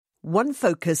One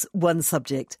focus, one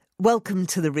subject. Welcome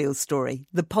to The Real Story,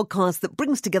 the podcast that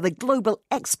brings together global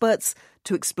experts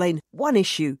to explain one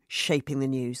issue shaping the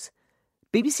news.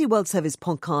 BBC World Service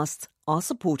podcasts are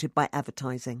supported by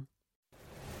advertising.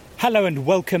 Hello and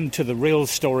welcome to The Real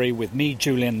Story with me,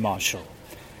 Julian Marshall.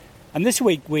 And this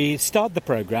week we start the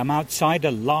programme outside a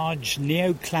large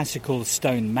neoclassical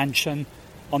stone mansion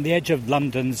on the edge of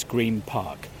London's Green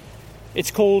Park. It's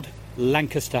called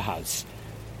Lancaster House,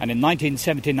 and in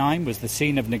 1979 was the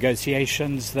scene of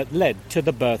negotiations that led to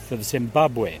the birth of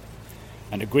Zimbabwe.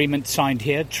 An agreement signed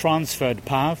here transferred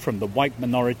power from the white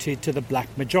minority to the black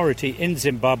majority in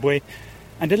Zimbabwe,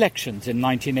 and elections in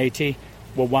 1980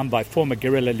 were won by former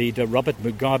guerrilla leader Robert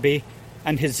Mugabe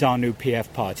and his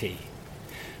ZANU-PF party.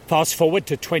 Fast forward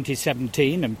to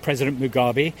 2017 and President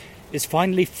Mugabe is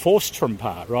finally forced from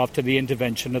power after the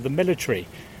intervention of the military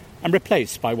and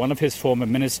replaced by one of his former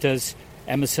ministers,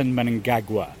 Emmerson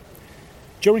Mnangagwa.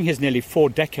 During his nearly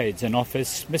 4 decades in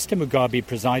office, Mr. Mugabe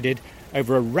presided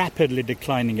over a rapidly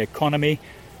declining economy,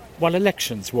 while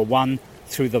elections were won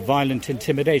through the violent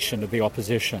intimidation of the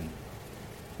opposition.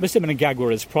 Mr. Mnangagwa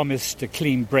has promised a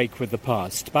clean break with the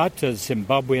past, but as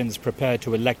Zimbabweans prepare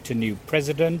to elect a new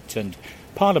president and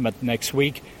parliament next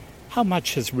week, how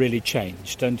much has really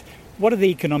changed, and what are the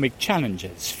economic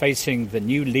challenges facing the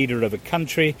new leader of a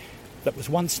country that was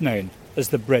once known as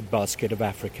the breadbasket of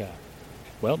Africa?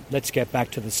 Well, let's get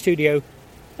back to the studio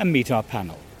and meet our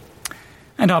panel.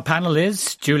 And our panel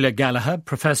is Julia Gallagher,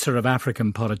 Professor of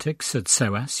African Politics at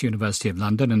SOAS, University of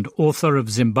London, and author of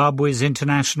Zimbabwe's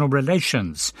International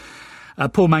Relations.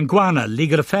 Paul Mangwana,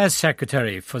 Legal Affairs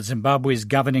Secretary for Zimbabwe's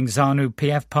governing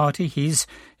ZANU-PF party. He's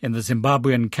in the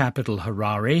Zimbabwean capital,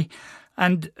 Harare.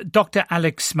 And Dr.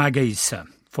 Alex Magisa,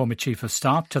 former Chief of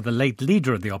Staff to the late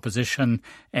leader of the opposition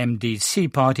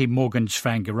MDC party, Morgan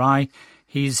Tsvangirai.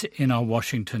 He's in our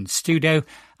Washington studio,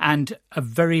 and a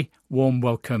very warm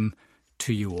welcome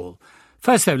to you all.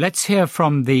 First, though, let's hear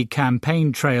from the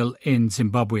campaign trail in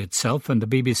Zimbabwe itself and the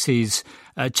BBC's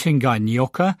Chingai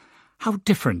Nyoka. How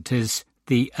different is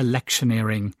the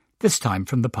electioneering this time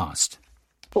from the past?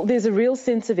 Well, there's a real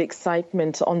sense of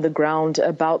excitement on the ground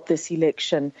about this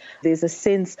election. There's a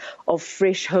sense of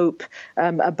fresh hope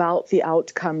about the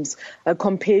outcomes.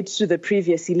 Compared to the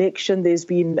previous election, there's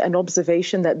been an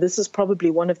observation that this is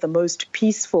probably one of the most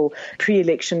peaceful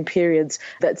pre-election periods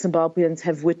that Zimbabweans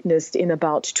have witnessed in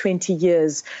about 20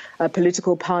 years.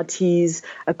 Political parties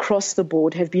across the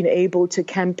board have been able to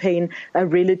campaign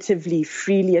relatively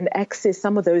freely and access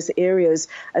some of those areas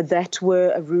that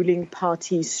were a ruling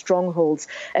party strongholds.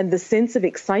 And the sense of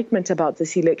excitement about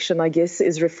this election, I guess,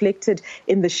 is reflected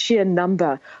in the sheer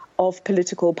number of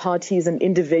political parties and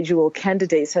individual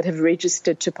candidates that have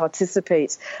registered to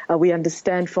participate. We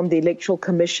understand from the Electoral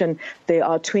Commission there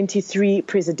are 23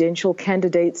 presidential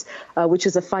candidates, which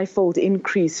is a 5-fold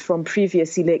increase from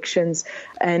previous elections,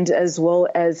 and as well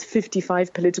as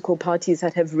 55 political parties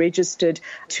that have registered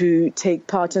to take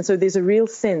part. And so there's a real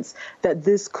sense that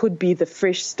this could be the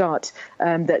fresh start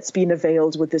that's been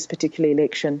availed with this particular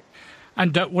election.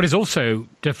 And what is also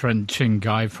different,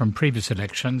 Chingai, from previous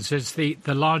elections is the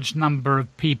large number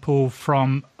of people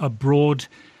from abroad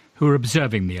who are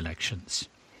observing the elections.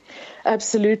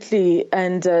 Absolutely,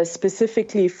 and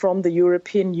specifically from the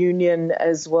European Union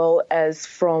as well as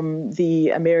from the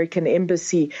American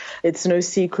Embassy. It's no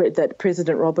secret that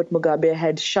President Robert Mugabe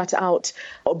had shut out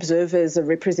observers or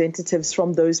representatives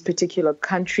from those particular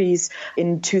countries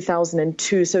in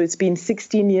 2002. So it's been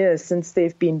 16 years since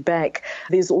they've been back.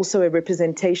 There's also a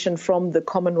representation from the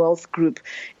Commonwealth Group.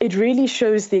 It really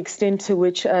shows the extent to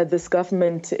which this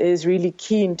government is really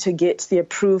keen to get the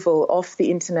approval of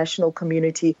the international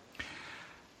community.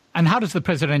 And how does the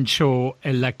presidential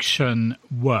election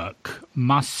work?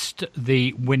 Must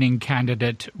the winning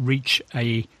candidate reach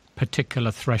a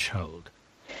particular threshold?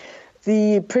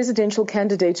 The presidential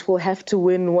candidate will have to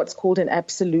win what's called an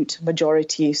absolute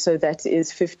majority. So that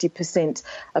is 50%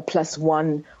 plus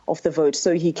one of the vote.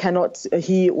 So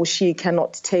he or she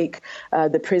cannot take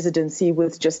the presidency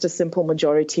with just a simple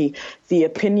majority. The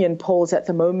opinion polls at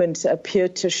the moment appear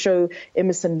to show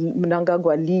Emmerson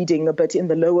Mnangagwa leading, but in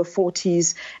the lower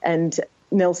 40s, and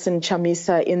Nelson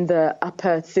Chamisa in the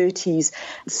upper 30s.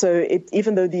 So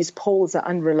even though these polls are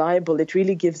unreliable, it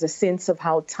really gives a sense of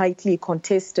how tightly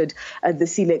contested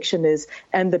this election is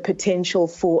and the potential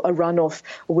for a runoff,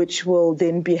 which will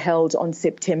then be held on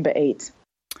September 8th.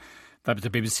 That was the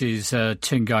BBC's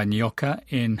Chingai Nyoka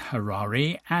in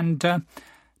Harare. And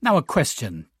now a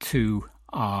question to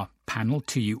our panel,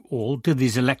 to you all. Do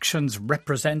these elections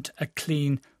represent a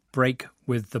clean break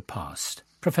with the past?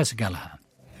 Professor Gallagher.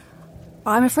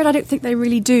 I'm afraid I don't think they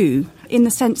really do, in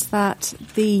the sense that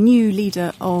the new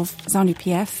leader of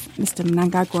ZANU-PF, Mr.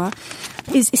 Mnangagwa,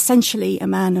 is essentially a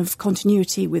man of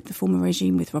continuity with the former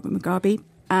regime, with Robert Mugabe,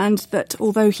 and that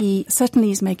although he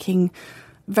certainly is making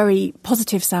very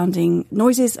positive-sounding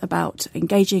noises about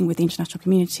engaging with the international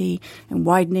community and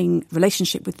widening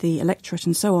relationship with the electorate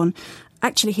and so on,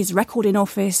 actually his record in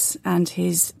office and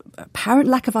his apparent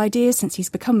lack of ideas since he's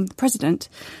become president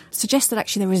suggests that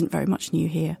actually there isn't very much new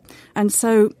here. And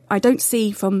so I don't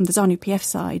see from the ZANU-PF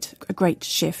side a great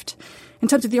shift. In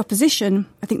terms of the opposition,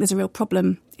 I think there's a real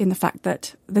problem in the fact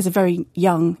that there's a very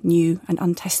young, new and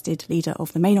untested leader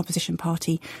of the main opposition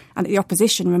party, and that the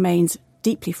opposition remains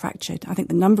deeply fractured. I think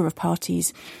the number of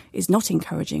parties is not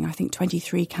encouraging. I think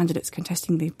 23 candidates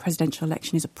contesting the presidential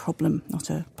election is a problem,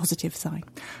 not a positive sign.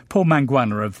 Paul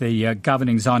Mangwana of the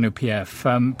governing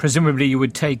ZANU-PF, presumably you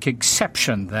would take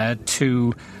exception there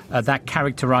to that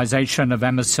characterisation of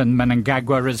Emmerson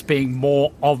Mnangagwa as being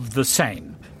more of the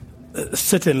same.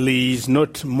 Certainly is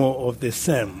not more of the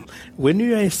same. When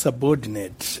you are a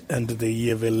subordinate and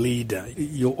you have a leader,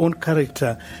 your own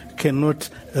character cannot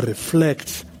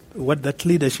reflect what that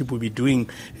leadership will be doing.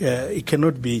 It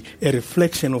cannot be a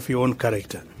reflection of your own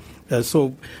character.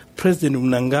 So President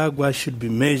Mnangagwa should be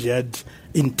measured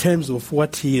in terms of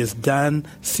what he has done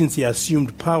since he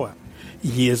assumed power.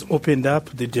 He has opened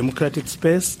up the democratic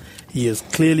space. He has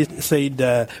clearly said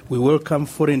we welcome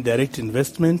foreign direct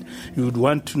investment. We would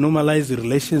want to normalize the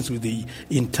relations with the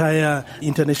entire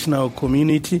international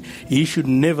community. He should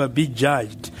never be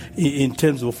judged in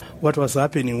terms of what was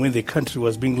happening when the country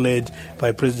was being led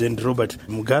by President Robert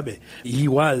Mugabe. He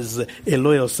was a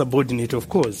loyal subordinate, of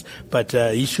course, but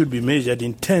he should be measured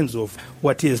in terms of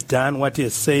what he has done, what he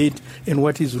has said, and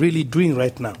what he's really doing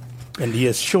right now. And he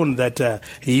has shown that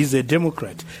he is a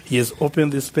Democrat. He has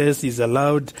opened the space. He's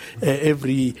allowed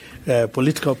every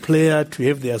political player to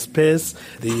have their space.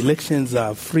 The elections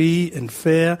are free and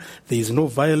fair. There is no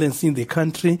violence in the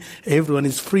country. Everyone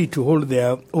is free to hold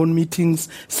their own meetings,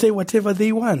 say whatever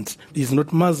they want. He's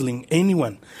not muzzling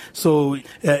anyone. So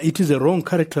it is a wrong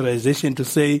characterization to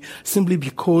say simply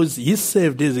because he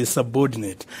served as a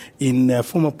subordinate in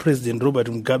former President Robert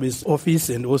Mugabe's office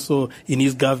and also in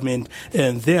his government,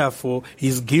 and therefore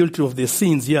he's guilty of the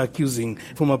sins you're accusing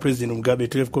former President Mugabe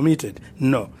to have committed.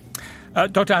 No.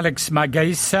 Dr. Alex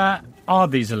Magesa, are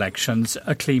these elections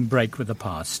a clean break with the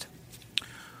past?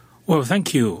 Well,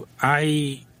 thank you.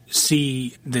 I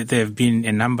see that there have been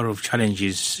a number of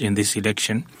challenges in this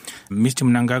election. Mr.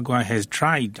 Mnangagwa has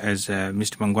tried, as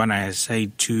Mr. Mangwana has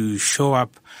said, to show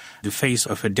up the face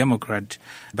of a Democrat.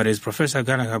 But as Professor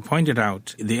Gallagher pointed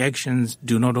out, the actions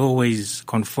do not always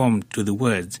conform to the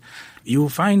words. You will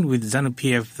find with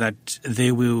ZANU-PF that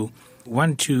they will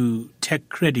want to take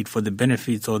credit for the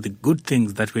benefits or the good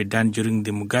things that were done during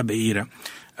the Mugabe era,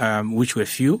 which were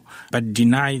few, but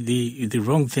deny the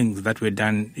wrong things that were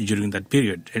done during that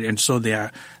period. And so they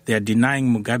are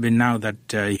denying Mugabe now that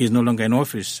he is no longer in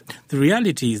office. The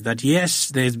reality is that, yes,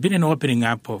 there has been an opening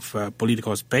up of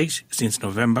political space since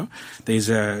November. There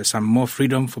is some more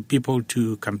freedom for people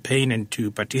to campaign and to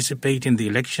participate in the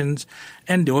elections,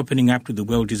 and the opening up to the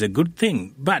world is a good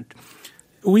thing. But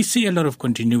we see a lot of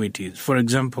continuities. For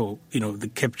example, the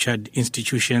captured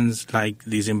institutions like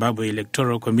the Zimbabwe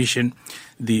Electoral Commission,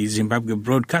 the Zimbabwe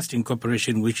Broadcasting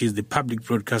Corporation, which is the public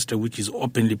broadcaster, which is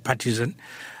openly partisan,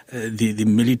 the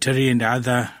military and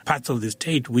other parts of the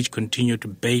state which continue to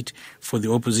bait for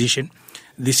the opposition.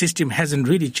 The system hasn't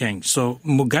really changed. So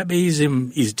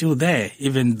Mugabeism is still there,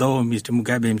 even though Mr.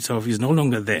 Mugabe himself is no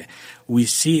longer there. We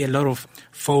see a lot of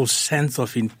false sense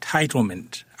of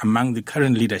entitlement among the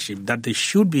current leadership that they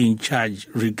should be in charge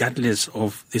regardless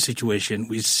of the situation.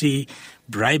 We see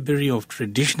bribery of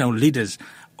traditional leaders.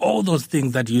 All those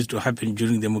things that used to happen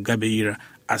during the Mugabe era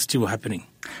are still happening.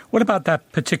 What about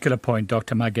that particular point,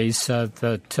 Dr. Magesa,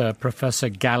 that Professor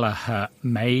Gallagher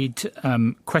made,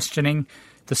 questioning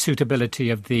the suitability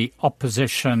of the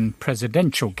opposition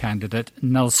presidential candidate,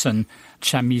 Nelson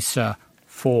Chamisa,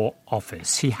 for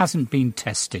office? He hasn't been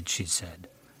tested, she said.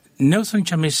 Nelson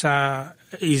Chamisa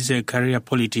is a career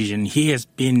politician. He has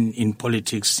been in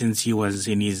politics since he was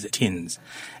in his teens,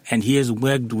 and he has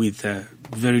worked with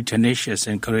very tenacious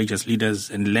and courageous leaders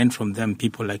and learned from them,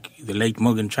 people like the late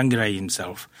Morgan Tsvangirai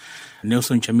himself.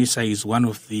 Nelson Chamisa is one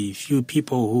of the few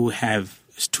people who have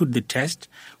stood the test,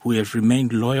 who have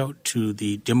remained loyal to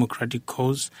the democratic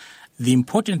cause. The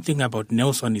important thing about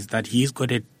Nelson is that he's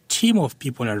got a team of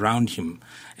people around him,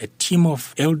 a team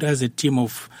of elders, a team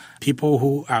of people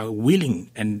who are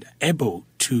willing and able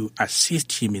to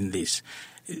assist him in this.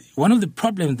 one of the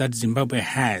problems that Zimbabwe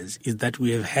has is that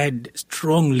we have had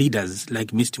strong leaders like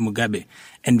Mr. Mugabe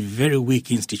and very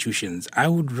weak institutions. I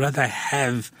would rather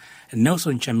have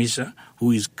Nelson Chamisa,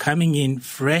 who is coming in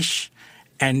fresh,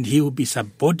 and he will be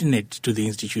subordinate to the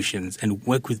institutions and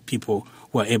work with people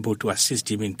who are able to assist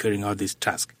him in carrying out this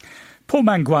task. Paul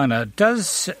Mangwana,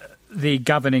 does the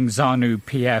governing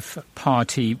ZANU-PF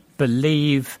party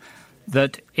believe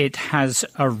that it has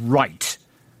a right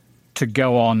to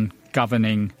go on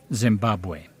governing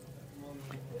Zimbabwe?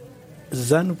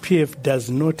 ZANU-PF does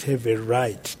not have a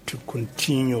right to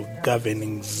continue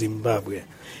governing Zimbabwe.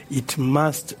 It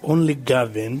must only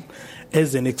govern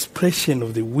as an expression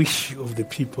of the wish of the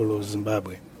people of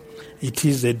Zimbabwe. It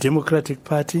is a democratic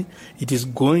party. It is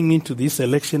going into this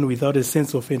election without a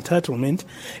sense of entitlement.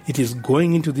 It is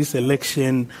going into this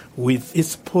election with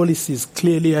its policies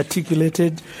clearly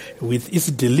articulated, with its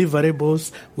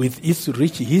deliverables, with its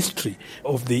rich history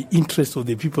of the interests of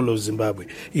the people of Zimbabwe.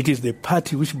 It is the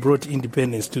party which brought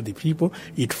independence to the people.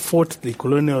 It fought the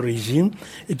colonial regime.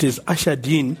 It has ushered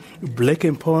in black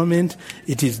empowerment.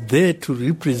 It is there to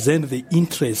represent the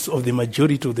interests of the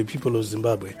majority of the people of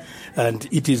Zimbabwe. And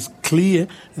it is clear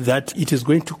that it is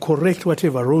going to correct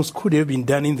whatever wrongs could have been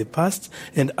done in the past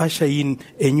and usher in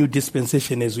a new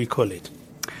dispensation, as we call it.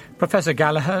 Professor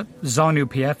Gallagher,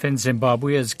 ZANU-PF in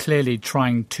Zimbabwe is clearly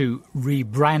trying to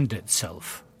rebrand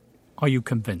itself. Are you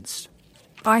convinced?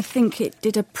 I think it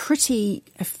did a pretty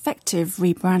effective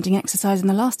rebranding exercise in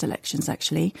the last elections,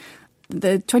 actually.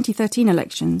 The 2013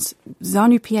 elections,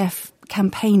 ZANU-PF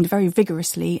campaigned very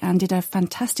vigorously and did a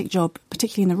fantastic job,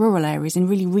 particularly in the rural areas, in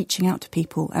really reaching out to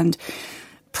people and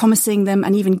promising them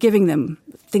and even giving them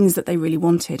things that they really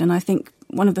wanted. And I think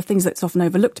one of the things that's often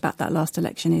overlooked about that last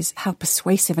election is how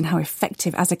persuasive and how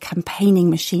effective as a campaigning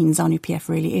machine ZANU-PF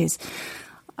really is.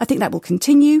 I think that will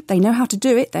continue. They know how to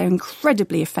do it. They're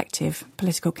incredibly effective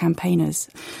political campaigners.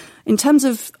 In terms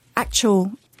of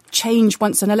actual change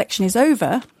once an election is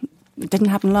over, it didn't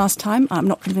happen last time. I'm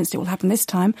not convinced it will happen this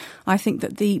time. I think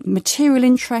that the material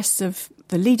interests of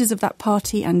the leaders of that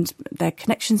party and their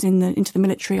connections into the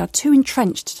military are too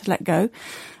entrenched to let go.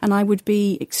 And I would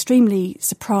be extremely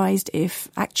surprised if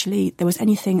actually there was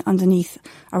anything underneath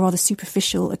a rather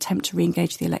superficial attempt to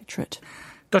re-engage the electorate.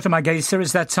 Dr. Magesa,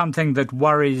 is that something that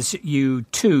worries you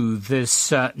too,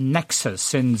 this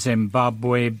nexus in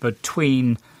Zimbabwe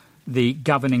between the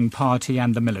governing party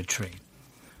and the military?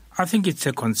 I think it's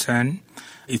a concern.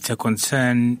 It's a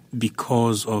concern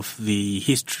because of the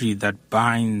history that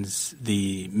binds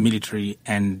the military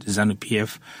and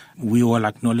ZANU-PF. We all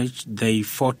acknowledge they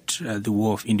fought the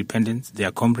war of independence. They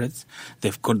are comrades.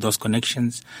 They've got those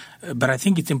connections. But I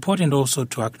think it's important also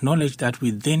to acknowledge that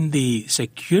within the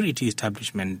security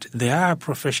establishment, there are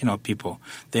professional people.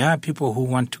 There are people who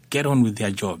want to get on with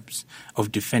their jobs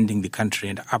of defending the country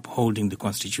and upholding the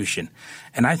Constitution.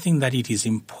 And I think that it is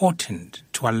important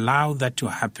to allow that to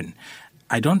happen.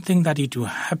 I don't think that it will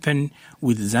happen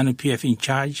with ZANU-PF in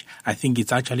charge. I think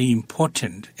it's actually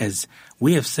important, as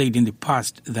we have said in the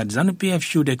past, that ZANU-PF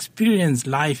should experience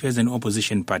life as an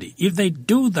opposition party. If they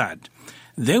do that,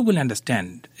 they will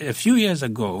understand. A few years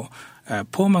ago,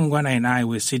 Paul Mangwana and I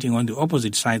were sitting on the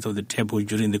opposite sides of the table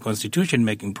during the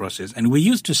constitution-making process, and we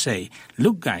used to say,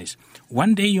 look, guys,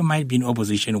 one day you might be in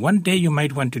opposition, one day you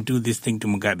might want to do this thing to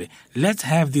Mugabe. Let's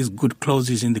have these good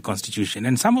clauses in the constitution.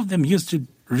 And some of them used to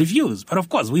refuse. But of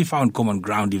course, we found common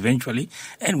ground eventually,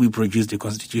 and we produced a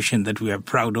constitution that we are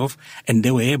proud of, and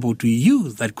they were able to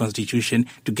use that constitution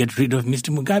to get rid of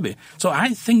Mr. Mugabe. So I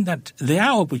think that there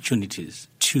are opportunities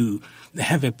to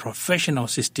have a professional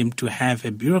system, to have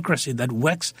a bureaucracy that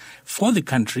works for the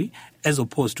country as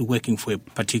opposed to working for a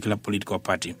particular political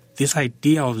party. This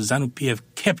idea of ZANU-PF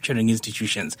capturing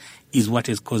institutions is what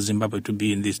has caused Zimbabwe to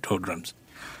be in these doldrums.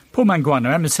 Paul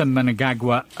Mangwana, Emmerson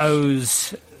Mnangagwa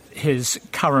owes his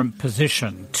current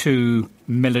position to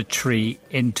military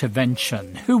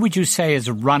intervention. Who would you say is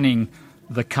running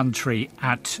the country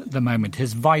at the moment?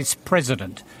 His vice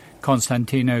president,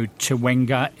 Constantino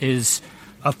Chiwenga, is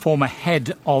a former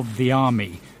head of the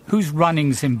army. Who's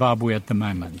running Zimbabwe at the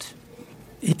moment?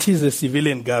 It is a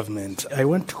civilian government. I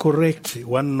want to correct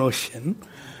one notion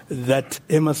that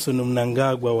Emmerson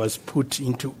Mnangagwa was put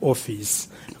into office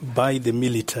by the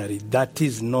military. That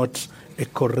is not a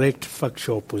correct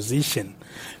factual position.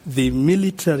 The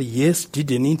military, yes, did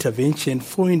an intervention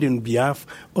for and on behalf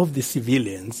of the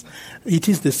civilians. It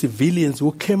is the civilians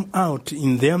who came out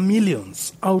in their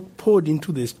millions, outpoured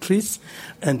into the streets,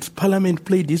 and Parliament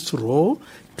played its role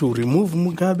to remove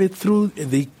Mugabe through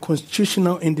the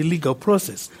constitutional and the legal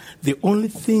process. The only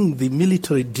thing the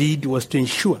military did was to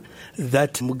ensure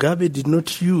that Mugabe did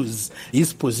not use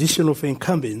his position of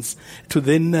incumbents to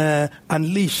then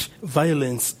unleash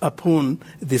violence upon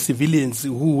the civilians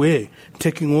who were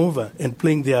taking over and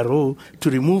playing their role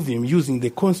to remove him using the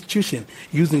constitution,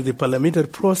 using the parliamentary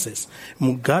process.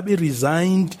 Mugabe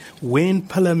resigned when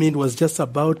Parliament was just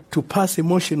about to pass a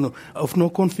motion of no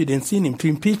confidence in him to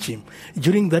impeach him.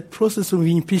 During that process of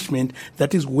impeachment,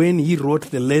 that is when he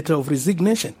wrote the letter of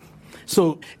resignation.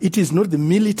 So it is not the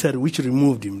military which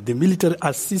removed him. The military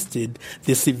assisted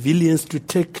the civilians to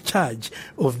take charge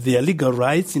of their legal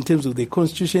rights in terms of the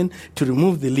constitution, to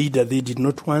remove the leader they did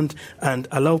not want and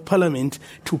allow Parliament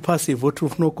to pass a vote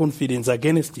of no confidence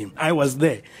against him. I was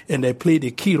there and I played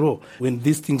a key role when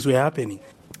these things were happening.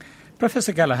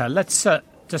 Professor Gallagher, let's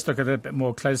just look a little bit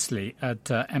more closely at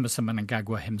Emmerson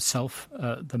Mnangagwa himself,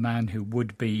 the man who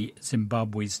would be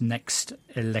Zimbabwe's next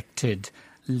elected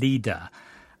leader.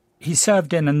 He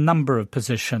served in a number of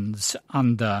positions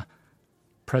under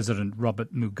President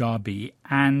Robert Mugabe,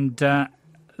 and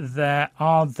there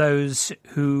are those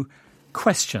who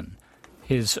question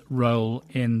his role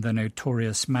in the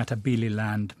notorious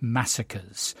Matabeleland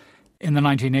massacres in the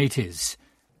 1980s.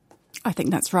 I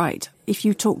think that's right. If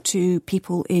you talk to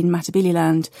people in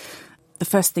Matabeleland, the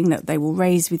first thing that they will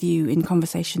raise with you in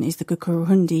conversation is the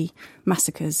Gukurahundi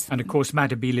massacres. And of course,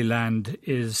 Matabeleland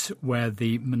is where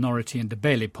the minority and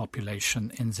Ndebele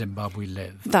population in Zimbabwe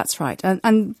live. That's right.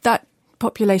 And that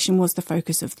population was the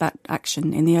focus of that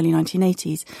action in the early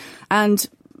 1980s. And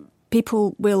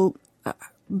people will,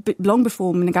 long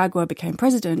before Mnangagwa became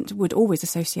president, would always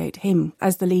associate him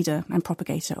as the leader and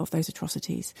propagator of those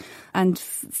atrocities, and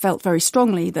felt very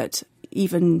strongly that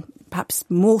even perhaps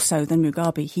more so than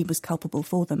Mugabe, he was culpable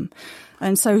for them.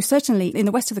 And so certainly in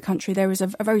the west of the country, there is a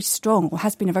very strong, or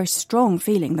has been a very strong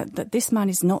feeling that this man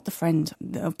is not the friend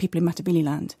of people in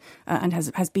Matabeleland, and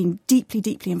has been deeply,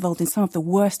 deeply involved in some of the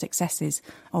worst excesses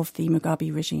of the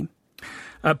Mugabe regime.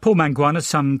 Paul Mangwana,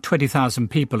 some 20,000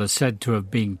 people are said to have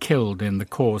been killed in the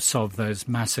course of those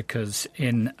massacres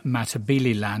in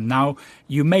Matabeleland. Now,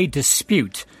 you may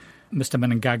dispute Mr.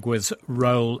 Mnangagwa's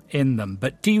role in them,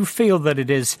 but do you feel that it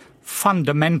is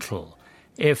fundamental,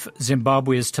 if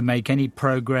Zimbabwe is to make any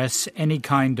progress, any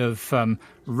kind of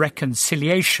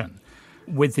reconciliation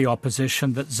with the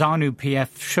opposition, that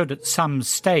ZANU-PF should at some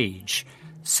stage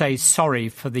say sorry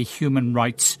for the human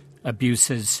rights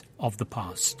abuses of the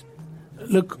past?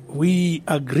 Look, we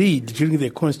agreed during the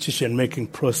constitution-making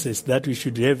process that we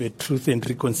should have a Truth and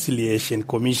Reconciliation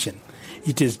Commission.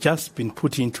 It has just been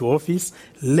put into office.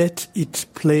 Let it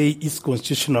play its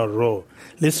constitutional role.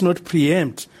 Let's not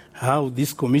preempt how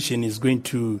this commission is going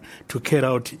to carry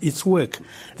out its work.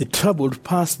 The troubled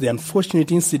past, the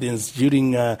unfortunate incidents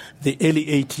during the early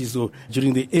 80s or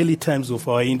during the early times of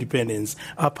our independence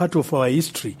are part of our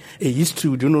history, a history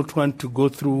we do not want to go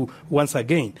through once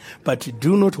again. But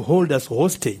do not hold us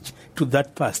hostage to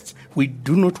that past. We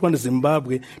do not want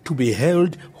Zimbabwe to be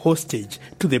held hostage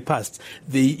to the past.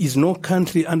 There is no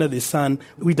country under the sun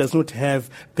which does not have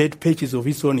bad pages of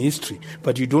its own history,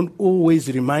 but you don't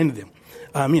always remind them.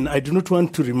 I mean, I do not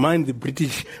want to remind the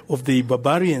British of the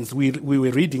barbarians we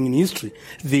were reading in history.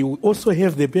 They also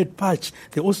have the bad patch.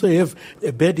 They also have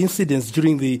bad incidents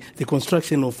during the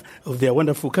construction of their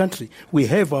wonderful country. We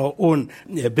have our own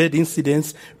bad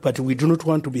incidents, but we do not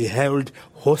want to be held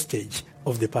hostage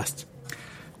of the past.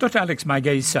 Dr. Alex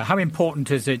Magesa, how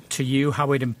important is it to you,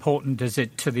 how important is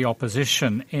it to the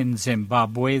opposition in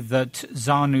Zimbabwe that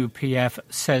ZANU-PF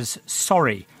says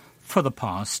sorry for the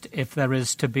past if there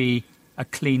is to be a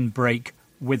clean break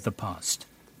with the past?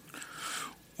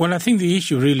 Well, I think the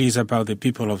issue really is about the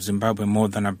people of Zimbabwe more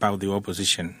than about the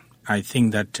opposition. I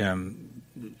think that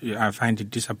I find it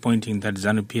disappointing that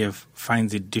ZANU-PF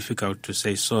finds it difficult to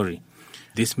say sorry.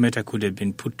 This matter could have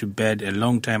been put to bed a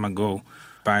long time ago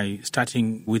by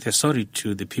starting with a sorry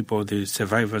to the people, the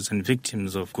survivors and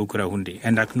victims of Gukurahundi,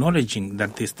 and acknowledging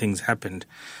that these things happened.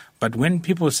 But when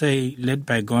people say, let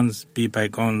bygones be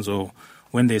bygones, or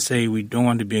when they say we don't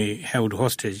want to be held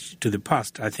hostage to the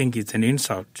past, I think it's an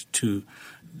insult to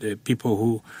the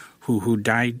people who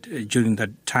died during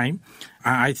that time.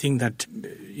 I think that,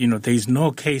 there is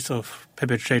no case of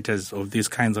perpetrators of these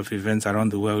kinds of events around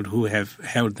the world who have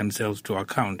held themselves to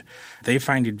account. They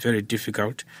find it very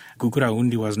difficult.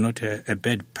 Gukurahundi was not a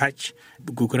bad patch.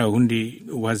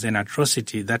 Gukurahundi was an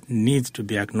atrocity that needs to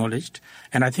be acknowledged.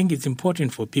 And I think it's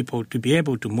important for people to be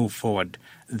able to move forward.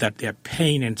 that their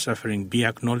pain and suffering be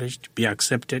acknowledged, be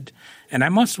accepted. And I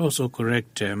must also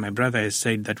correct, my brother has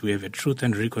said that we have a Truth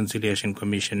and Reconciliation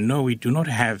Commission. No, we do not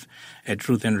have a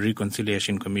Truth and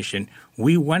Reconciliation Commission.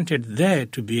 We wanted there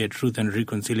to be a Truth and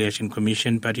Reconciliation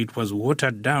Commission, but it was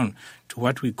watered down to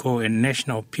what we call a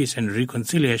National Peace and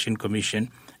Reconciliation Commission.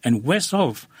 And worse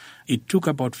off, it took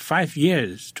about 5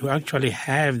 years to actually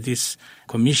have this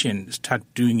commission start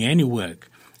doing any work.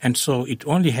 And so it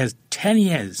only has 10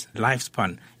 years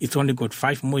lifespan. It's only got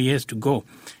 5 more years to go.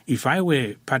 If I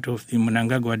were part of the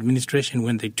Mnangagwa administration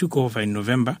when they took over in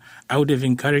November, I would have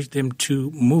encouraged them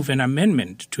to move an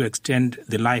amendment to extend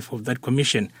the life of that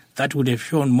commission. That would have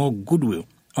shown more goodwill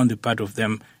on the part of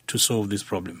them to solve this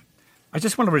problem. I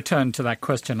just want to return to that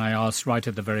question I asked right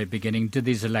at the very beginning. Do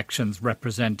these elections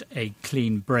represent a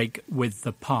clean break with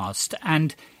the past?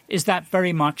 And is that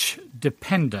very much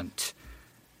dependent,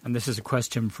 and this is a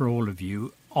question for all of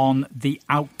you, on the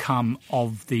outcome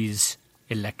of these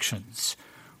elections?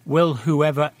 Will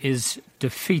whoever is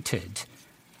defeated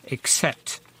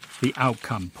accept the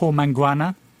outcome? Paul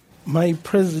Mangwana? My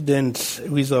president,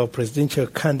 who is our presidential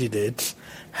candidate,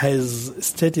 has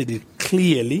stated it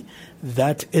clearly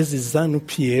that as a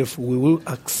ZANU-PF, we will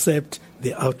accept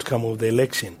the outcome of the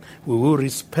election. We will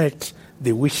respect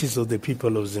the wishes of the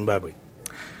people of Zimbabwe.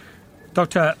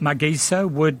 Dr. Magisa,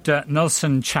 would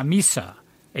Nelson Chamisa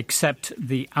accept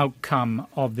the outcome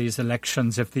of these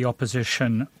elections if the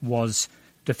opposition was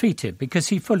defeated? Because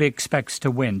he fully expects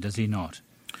to win, does he not?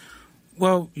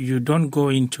 Well, you don't go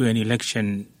into an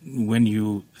election when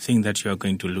you think that you are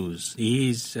going to lose.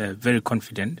 He is very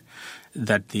confident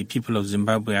that the people of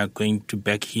Zimbabwe are going to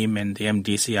back him and the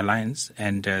MDC alliance,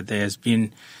 and there has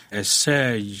been a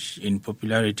surge in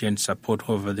popularity and support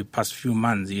over the past few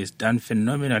months. He has done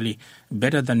phenomenally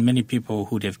better than many people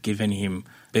who would have given him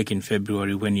back in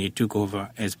February when he took over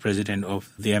as president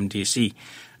of the MDC.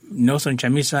 Nelson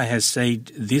Chamisa has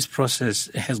said this process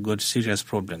has got serious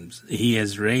problems. He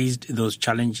has raised those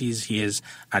challenges. He has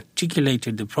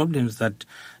articulated the problems that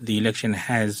the election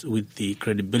has with the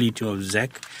credibility of ZEC.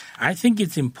 I think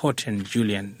it's important,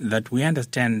 Julian, that we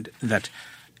understand that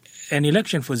an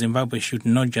election for Zimbabwe should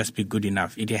not just be good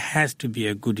enough. It has to be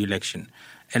a good election.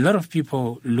 A lot of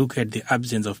people look at the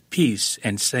absence of peace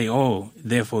and say, oh,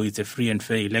 therefore it's a free and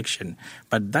fair election.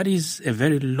 But that is a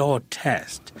very low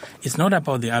test. It's not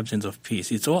about the absence of peace.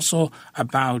 It's also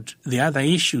about the other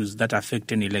issues that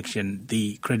affect an election,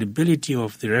 the credibility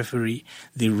of the referee,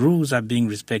 the rules are being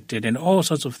respected, and all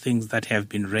sorts of things that have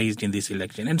been raised in this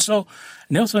election. And so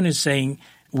Nelson is saying,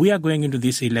 we are going into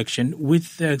this election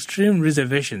with extreme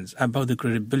reservations about the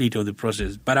credibility of the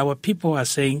process. But our people are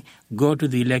saying, go to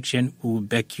the election, we will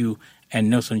back you, and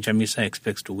Nelson Chamisa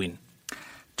expects to win.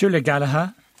 Julia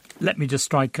Gallagher, let me just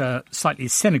strike a slightly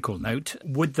cynical note.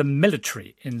 Would the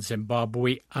military in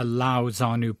Zimbabwe allow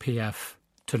ZANU-PF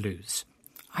to lose?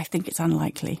 I think it's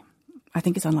unlikely.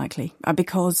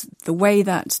 Because the way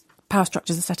that power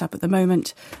structures are set up at the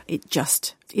moment, it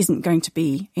just isn't going to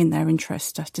be in their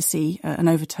interest to see an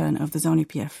overturn of the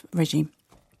ZANU-PF regime.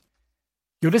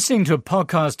 You're listening to a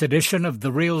podcast edition of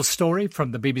The Real Story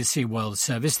from the BBC World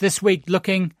Service, this week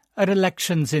looking at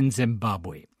elections in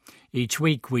Zimbabwe. Each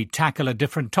week we tackle a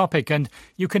different topic, and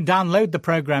you can download the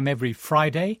programme every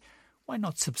Friday. Why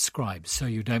not subscribe so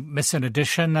you don't miss an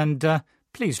edition, and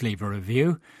please leave a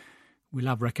review. We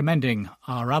love recommending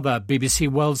our other BBC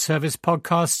World Service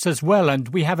podcasts as well, and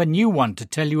we have a new one to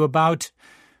tell you about.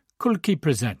 Kulki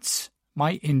presents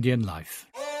My Indian Life.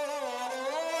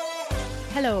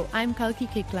 Hello, I'm Kalki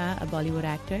Kikla, a Bollywood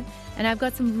actor, and I've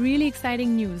got some really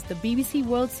exciting news. The BBC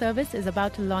World Service is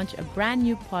about to launch a brand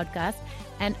new podcast,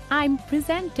 and I'm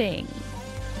presenting.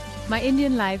 My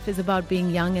Indian Life is about being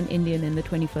young and Indian in the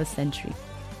 21st century.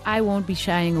 I won't be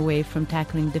shying away from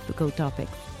tackling difficult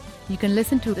topics. You can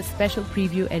listen to the special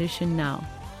preview edition now.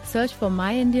 Search for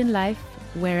My Indian Life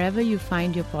wherever you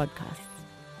find your podcasts.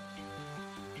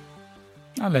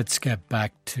 Now let's get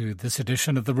back to this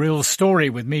edition of The Real Story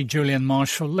with me, Julian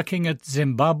Marshall, looking at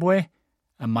Zimbabwe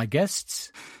and my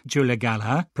guests. Julia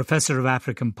Gallagher, Professor of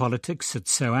African Politics at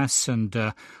SOAS and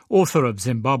author of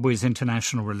Zimbabwe's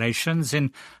International Relations.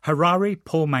 In Harare,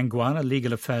 Paul Mangwana,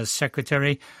 Legal Affairs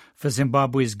Secretary for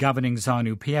Zimbabwe's governing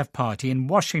ZANU-PF party. In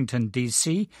Washington,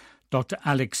 D.C., Dr.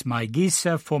 Alex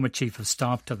Maigisa, former Chief of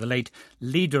Staff to the late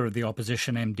leader of the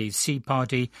opposition MDC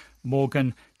party,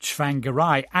 Morgan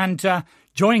Tsvangirai. And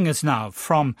joining us now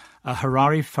from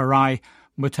Harare, Farai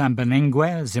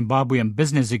Mutambanengwe, Zimbabwean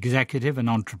business executive and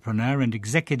entrepreneur and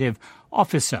executive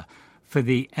officer for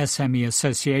the SME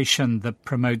Association that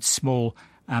promotes small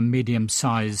and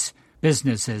medium-sized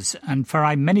businesses. And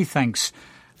Farai, many thanks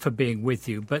for being with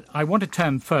you. But I want to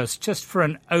turn first just for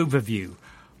an overview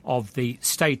of the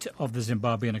state of the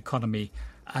Zimbabwean economy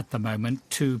at the moment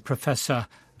to Professor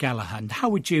Gallagher. How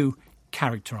would you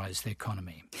characterise the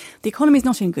economy? The economy is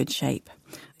not in good shape.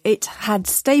 It had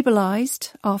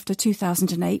stabilised after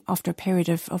 2008, after a period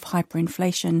of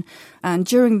hyperinflation. And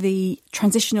during the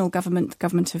transitional government, the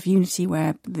government of unity,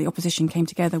 where the opposition came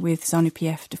together with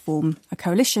ZANU-PF to form a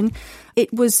coalition,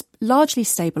 it was largely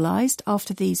stabilised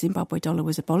after the Zimbabwe dollar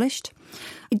was abolished.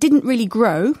 It didn't really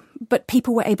grow, but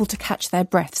people were able to catch their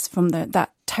breaths from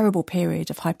that terrible period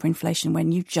of hyperinflation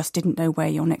when you just didn't know where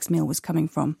your next meal was coming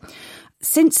from.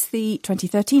 Since the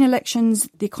 2013 elections,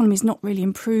 the economy has not really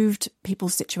improved.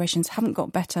 People's situations haven't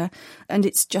got better. And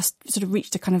it's just sort of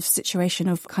reached a kind of situation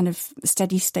of kind of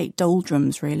steady state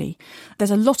doldrums, really.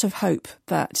 There's a lot of hope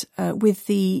that with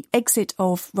the exit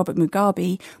of Robert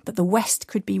Mugabe, that the West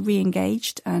could be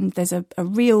re-engaged. And there's a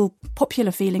real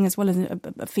popular feeling, as well as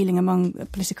a feeling among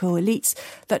political elites,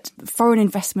 that foreign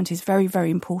investment is very, very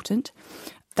important.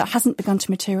 That hasn't begun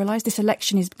to materialise. This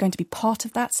election is going to be part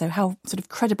of that. So how sort of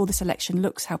credible this election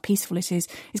looks, how peaceful it is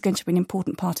going to be an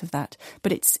important part of that.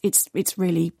 But it's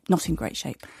really not in great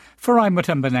shape. For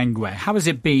Emmerson Mnangagwa, how has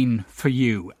it been for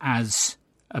you as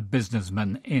a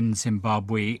businessman in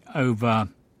Zimbabwe over,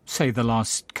 say, the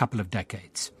last couple of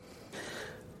decades?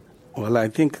 Well, I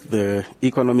think the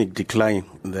economic decline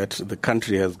that the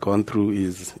country has gone through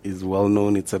is well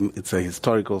known. It's a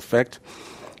historical fact.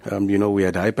 We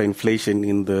had hyperinflation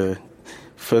in the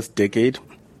first decade,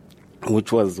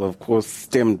 which was, of course,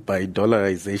 stemmed by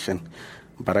dollarization.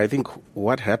 But I think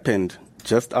what happened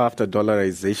just after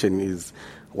dollarization is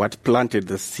what planted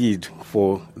the seed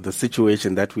for the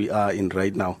situation that we are in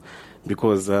right now.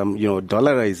 Because,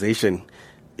 dollarization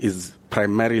is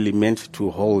primarily meant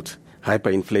to halt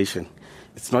hyperinflation.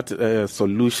 It's not a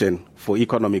solution for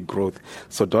economic growth.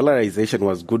 So dollarization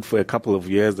was good for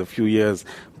a few years,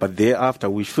 but thereafter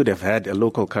we should have had a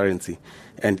local currency.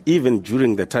 And even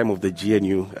during the time of the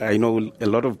GNU, I know a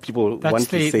lot of people want to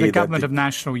say that... That's the Government of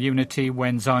National Unity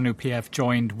when ZANU-PF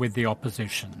joined with the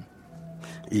opposition.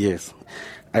 Yes.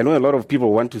 I know a lot of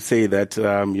people want to say that,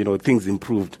 things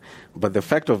improved. But the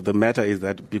fact of the matter is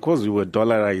that because we were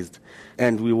dollarized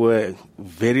and we were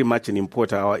very much an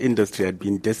importer, our industry had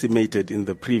been decimated in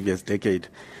the previous decade,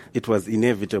 it was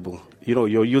inevitable.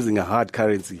 You're using a hard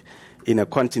currency in a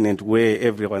continent where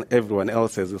everyone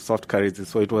else has a soft currency.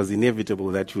 So it was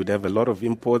inevitable that you would have a lot of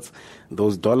imports.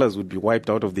 Those dollars would be wiped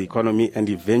out of the economy, and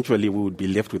eventually we would be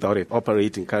left without an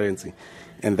operating currency.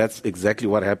 And that's exactly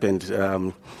what happened.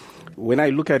 When I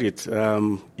look at it,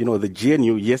 the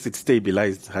GNU, yes, it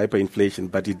stabilized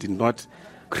hyperinflation, but it did not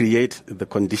create the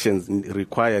conditions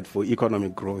required for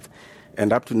economic growth.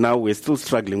 And up to now, we're still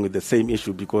struggling with the same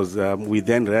issue because we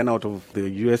then ran out of the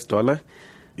US dollar.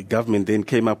 The government then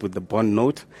came up with the bond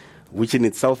note, which in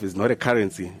itself is not a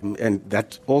currency. And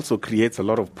that also creates a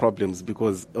lot of problems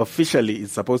because officially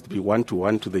it's supposed to be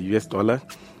 1-to-1 to the US dollar.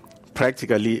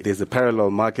 Practically, there's a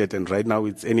parallel market, and right now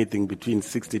it's anything between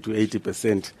 60 to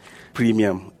 80%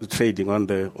 premium trading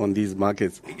on these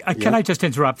markets. Can I just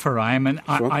interrupt for Ryan?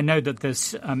 Sure. I know that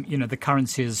this, the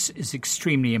currency is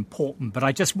extremely important, but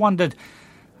I just wondered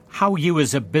how you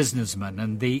as a businessman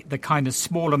and the kind of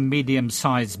small and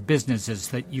medium-sized businesses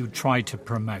that you try to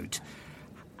promote,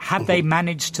 have they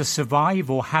managed to survive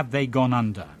or have they gone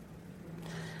under?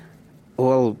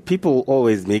 Well, people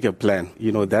always make a plan.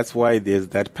 That's why there's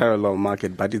that parallel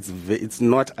market, but it's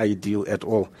not ideal at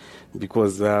all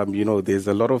because, there's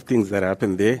a lot of things that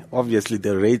happen there. Obviously,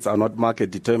 the rates are not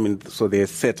market determined, so they're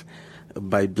set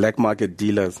by black market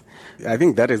dealers. I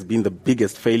think that has been the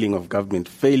biggest failing of government,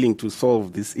 failing to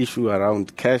solve this issue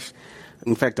around cash,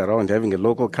 in fact, around having a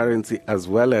local currency as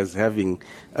well as having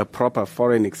a proper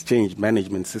foreign exchange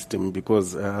management system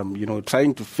because,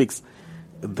 trying to fix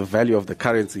the value of the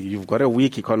currency. You've got a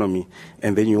weak economy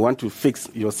and then you want to fix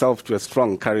yourself to a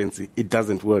strong currency. It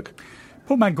doesn't work.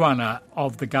 Paul Mangwana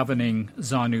of the governing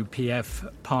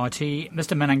ZANU-PF party.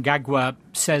 Mr. Mnangagwa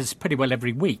says pretty well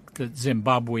every week that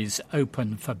Zimbabwe's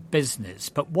open for business.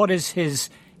 But what is his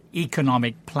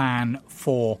economic plan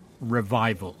for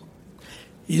revival?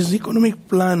 His economic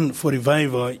plan for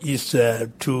revival is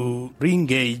to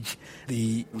re-engage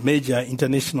the major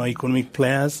international economic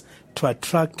players to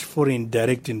attract foreign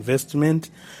direct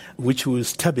investment, which will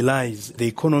stabilize the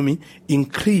economy,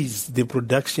 increase the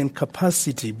production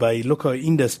capacity by local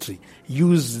industry,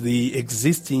 use the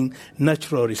existing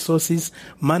natural resources,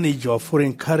 manage our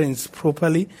foreign currency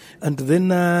properly, and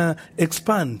then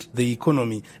expand the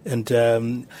economy and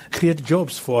create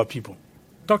jobs for our people.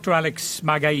 Dr. Alex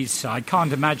Magaisa, I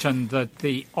can't imagine that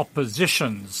the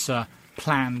opposition's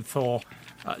plan for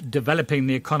developing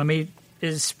the economy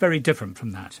is very different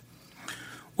from that.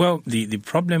 Well, the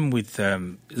problem with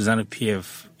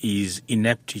ZANU-PF is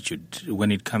ineptitude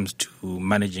when it comes to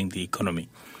managing the economy.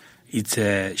 It's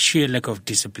a sheer lack of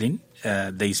discipline.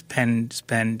 They spend.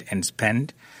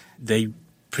 They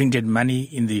printed money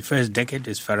in the first decade,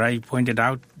 as Farai pointed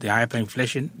out, the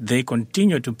hyperinflation. They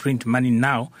continue to print money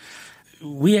now.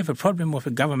 We have a problem of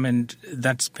a government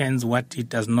that spends what it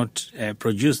does not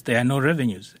produce. There are no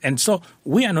revenues. And so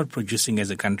we are not producing as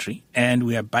a country, and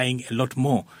we are buying a lot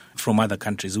more from other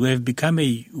countries. We have become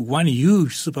one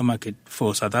huge supermarket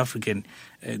for South African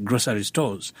grocery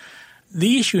stores.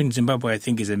 The issue in Zimbabwe, I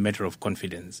think, is a matter of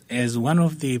confidence. As one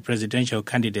of the presidential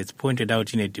candidates pointed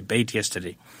out in a debate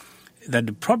yesterday, that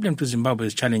the problem to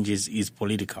Zimbabwe's challenges is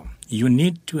political. You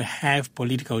need to have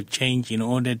political change in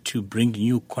order to bring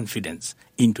new confidence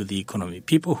into the economy.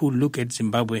 People who look at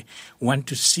Zimbabwe want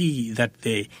to see that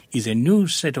there is a new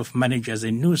set of managers, a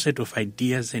new set of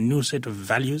ideas, a new set of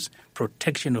values,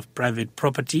 protection of private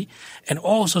property, and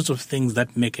all sorts of things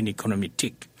that make an economy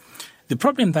tick. The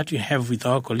problem that you have with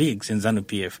our colleagues in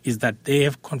ZANU-PF is that they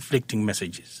have conflicting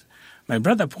messages. My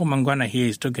brother Paul Mangwana here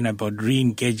is talking about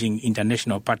re-engaging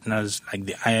international partners like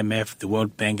the IMF, the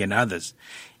World Bank and others.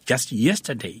 Just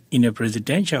yesterday, in a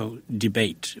presidential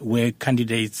debate where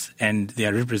candidates and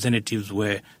their representatives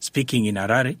were speaking in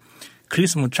Harare,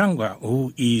 Chris Mutsvangwa,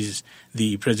 who is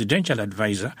the presidential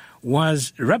advisor,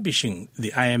 was rubbishing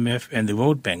the IMF and the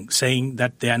World Bank, saying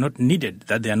that they are not needed,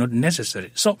 that they are not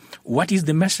necessary. So what is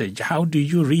the message? How do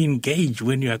you re-engage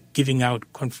when you are giving out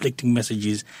conflicting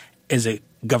messages as a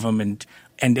government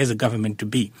and as a government to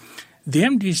be? The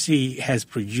MDC has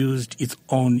produced its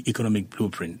own economic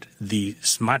blueprint, the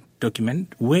SMART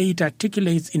document, where it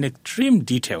articulates in extreme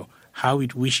detail how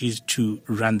it wishes to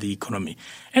run the economy.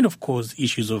 And of course,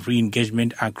 issues of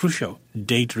re-engagement are crucial.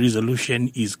 Debt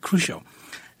resolution is crucial.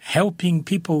 Helping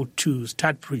people to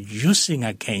start producing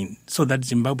again so that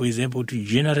Zimbabwe is able to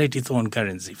generate its own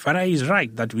currency. Farai is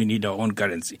right that we need our own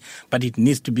currency, but it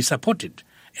needs to be supported.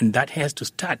 And that has to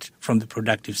start from the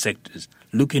productive sectors,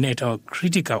 looking at our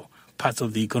critical parts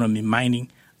of the economy, mining,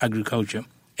 agriculture,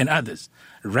 and others.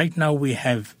 Right now we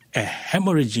have a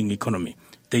hemorrhaging economy.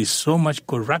 There is so much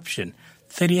corruption,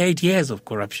 38 years of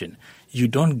corruption. You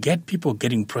don't get people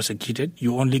getting prosecuted.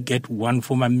 You only get one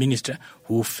former minister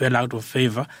who fell out of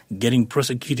favor, getting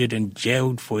prosecuted and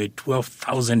jailed for a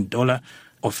 $12,000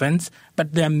 offense.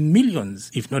 But there are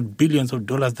millions, if not billions of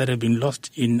dollars that have been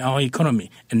lost in our economy,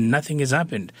 and nothing has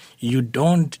happened. You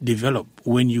don't develop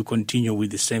when you continue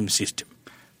with the same system.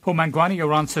 Paul Mangwana,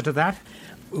 your answer to that?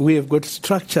 We have got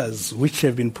structures which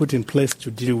have been put in place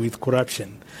to deal with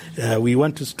corruption. We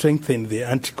want to strengthen the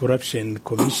Anti-Corruption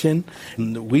Commission.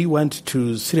 We want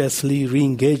to seriously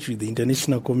re-engage with the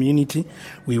international community.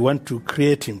 We want to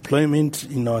create employment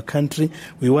in our country.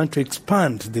 We want to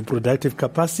expand the productive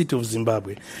capacity of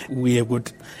Zimbabwe. We have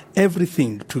got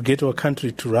everything to get our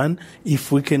country to run if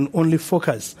we can only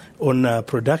focus on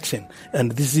production.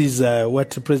 And this is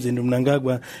what President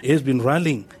Mnangagwa has been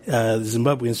rallying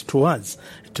Zimbabweans towards,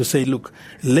 to say, look,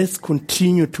 let's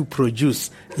continue to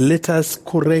produce. Let us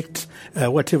correct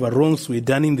whatever wrongs we've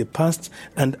done in the past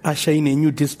and usher in a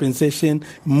new dispensation,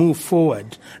 move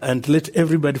forward, and let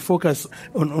everybody focus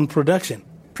on production.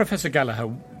 Professor Gallagher,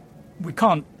 we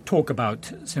can't talk about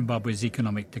Zimbabwe's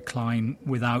economic decline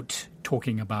without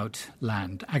talking about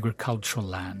land, agricultural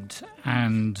land,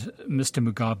 and Mr.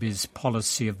 Mugabe's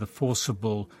policy of the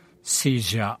forcible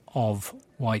seizure of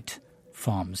white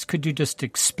farms. Could you just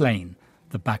explain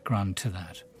the background to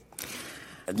that?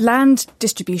 Land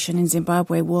distribution in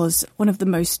Zimbabwe was one of the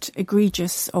most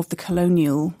egregious of the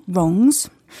colonial wrongs.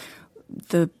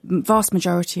 The vast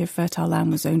majority of fertile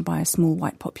land was owned by a small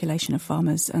white population of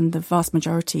farmers, and the vast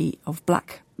majority of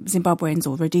black Zimbabweans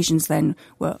or Rhodesians then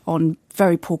were on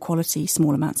very poor quality,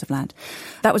 small amounts of land.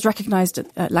 That was recognised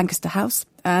at Lancaster House,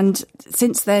 and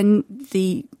since then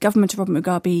the government of Robert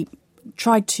Mugabe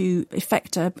tried to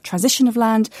effect a transition of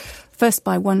land, first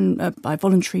by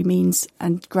voluntary means,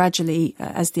 and gradually,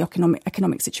 as the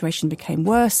economic situation became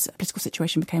worse, political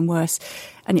situation became worse,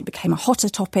 and it became a hotter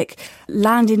topic,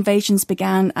 land invasions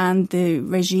began, and the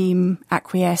regime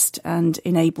acquiesced and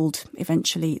enabled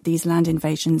eventually these land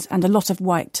invasions, and a lot of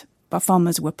white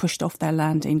farmers were pushed off their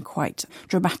land in quite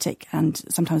dramatic and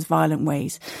sometimes violent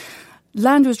ways.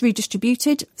 Land was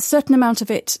redistributed. A certain amount of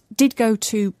it did go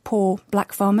to poor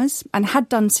black farmers and had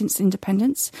done since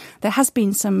independence. There has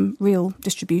been some real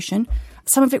distribution.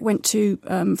 Some of it went to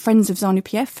friends of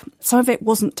ZANU-PF. Some of it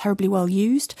wasn't terribly well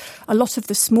used. A lot of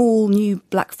the small new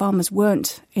black farmers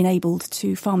weren't enabled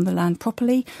to farm the land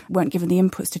properly, weren't given the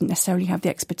inputs, didn't necessarily have the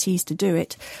expertise to do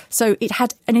it. So it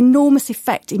had an enormous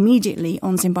effect immediately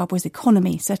on Zimbabwe's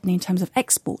economy, certainly in terms of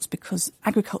exports, because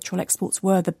agricultural exports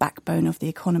were the backbone of the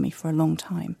economy for a long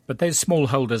time. But those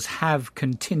smallholders have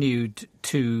continued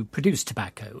to produce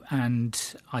tobacco,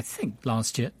 and I think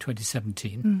last year,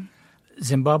 2017,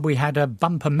 Zimbabwe had a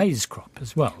bumper maize crop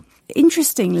as well.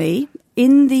 Interestingly,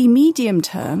 in the medium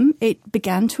term, it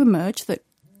began to emerge that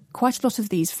quite a lot of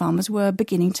these farmers were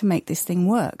beginning to make this thing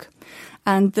work,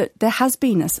 and that there has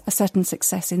been a certain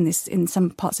success in some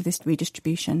parts of this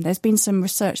redistribution. There's been some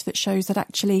research that shows that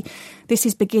actually this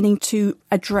is beginning to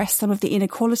address some of the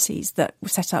inequalities that were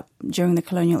set up during the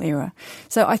colonial era.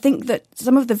 So I think that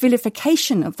some of the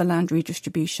vilification of the land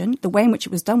redistribution, the way in which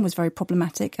it was done was very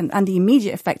problematic, and the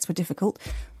immediate effects were difficult.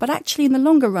 But actually in the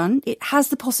longer run, it has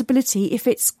the possibility, if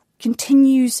it's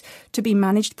continues to be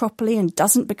managed properly and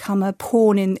doesn't become a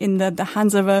pawn in the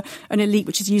hands of an elite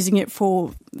which is using it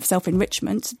for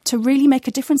self-enrichment, to really make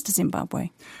a difference to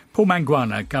Zimbabwe. Paul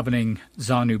Mangwana, governing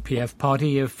ZANU-PF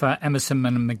party, if Emmerson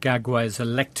Mnangagwa is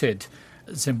elected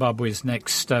Zimbabwe's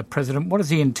next president, what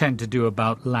does he intend to do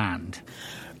about land?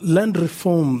 Land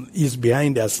reform is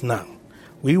behind us now.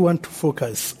 We want to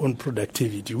focus on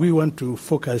productivity. We want to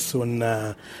focus on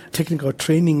technical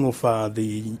training of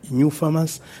the new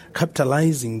farmers,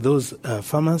 capitalizing those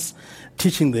farmers,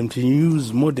 teaching them to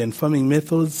use modern farming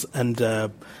methods, and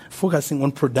focusing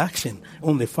on production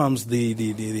on the farms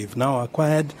they've now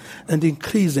acquired, and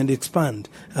increase and expand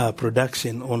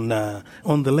production on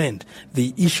the land.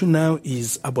 The issue now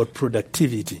is about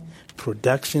productivity.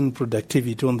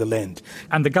 Productivity on the land.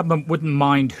 And the government wouldn't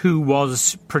mind who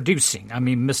was producing. I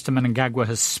mean, Mr. Mnangagwa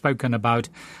has spoken about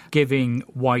giving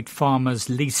white farmers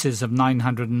leases of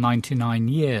 999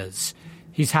 years.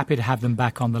 He's happy to have them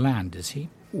back on the land, is he?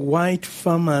 White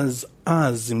farmers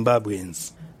are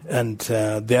Zimbabweans, and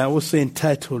they are also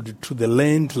entitled to the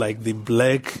land like the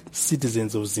black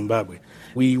citizens of Zimbabwe.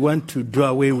 We want to do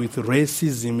away with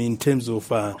racism in terms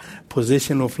of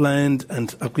possession of land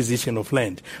and acquisition of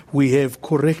land. We have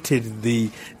corrected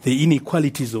the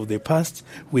inequalities of the past.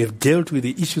 We have dealt with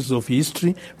the issues of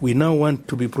history. We now want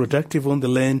to be productive on the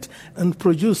land and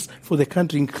produce for the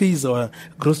country, increase our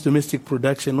gross domestic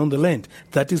production on the land.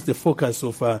 That is the focus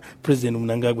of President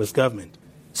Mnangagwa's government.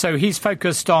 So he's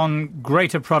focused on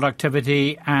greater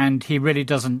productivity, and he really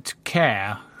doesn't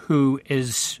care who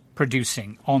is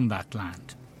producing on that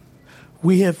land.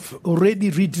 We have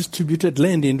already redistributed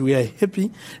land, and we are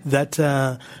happy that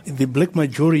the black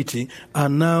majority are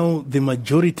now the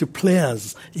majority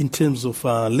players in terms of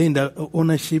land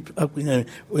ownership,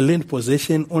 land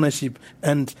possession, ownership,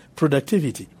 and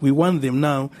productivity. We want them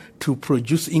now to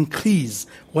increase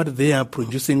what they are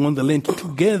producing on the land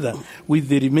together with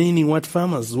the remaining white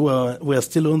farmers who are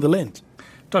still on the land.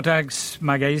 Dr. Ags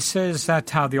Magaisa, is that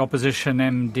how the opposition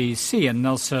MDC and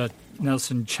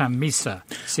Nelson Chamisa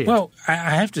see it? Well, I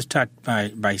have to start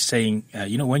by saying,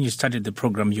 when you started the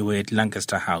program, you were at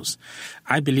Lancaster House.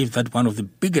 I believe that one of the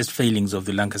biggest failings of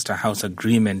the Lancaster House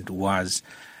agreement was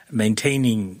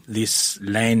maintaining this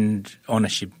land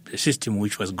ownership system,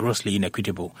 which was grossly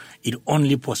inequitable. It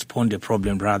only postponed the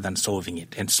problem rather than solving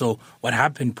it. And so what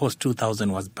happened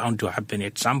post-2000 was bound to happen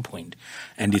at some point,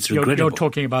 and it's regrettable. You're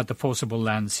talking about the forcible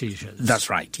land seizures. That's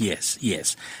right, yes.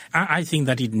 I think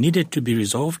that it needed to be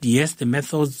resolved. Yes, the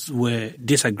methods were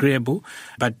disagreeable,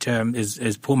 but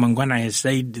as Paul Mangwana has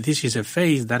said, this is a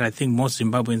phase that I think most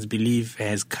Zimbabweans believe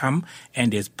has come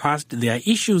and has passed. There are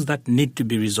issues that need to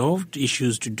be resolved,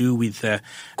 issues to do with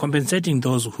compensating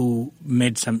those who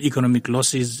made some economic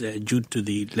losses due to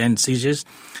the land seizures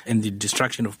and the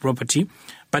destruction of property.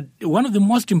 But one of the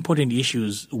most important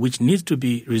issues which needs to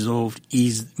be resolved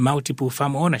is multiple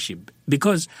farm ownership,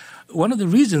 because one of the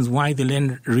reasons why the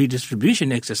land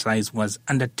redistribution exercise was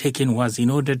undertaken was in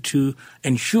order to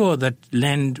ensure that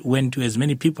land went to as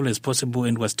many people as possible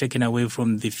and was taken away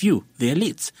from the few, the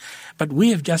elites. But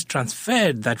we have just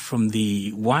transferred that from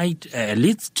the white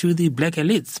elites to the black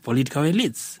elites, political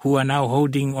elites, who are now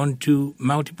holding on to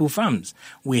multiple farms.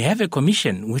 We have a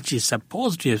commission which is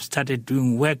supposed to have started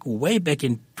doing work way back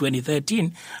in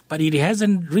 2013, but it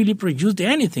hasn't really produced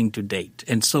anything to date.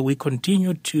 And so we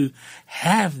continue to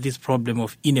have this problem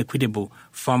of inequitable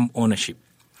farm ownership.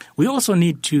 We also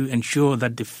need to ensure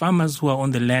that the farmers who are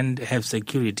on the land have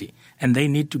security, and they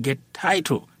need to get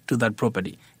title to that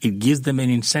property. It gives them an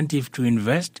incentive to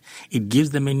invest. It gives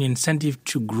them an incentive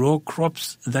to grow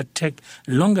crops that take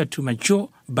longer to mature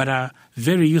but are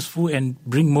very useful and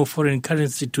bring more foreign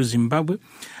currency to Zimbabwe.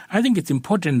 I think it's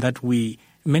important that we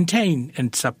maintain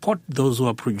and support those who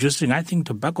are producing. I think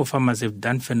tobacco farmers have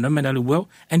done phenomenally well,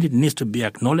 and it needs to be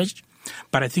acknowledged.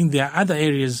 But I think there are other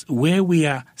areas where we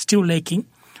are still lacking.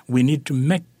 We need to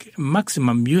make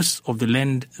maximum use of the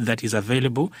land that is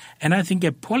available. And I think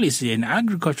a policy, an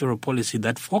agricultural policy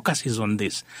that focuses on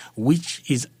this, which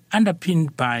is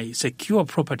underpinned by secure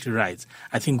property rights,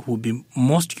 I think will be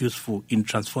most useful in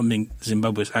transforming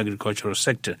Zimbabwe's agricultural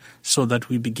sector so that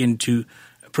we begin to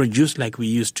produce like we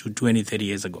used to 20, 30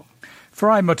 years ago.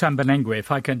 Farai Mutambanengwe,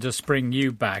 if I can just bring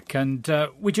you back, and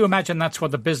would you imagine that's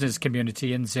what the business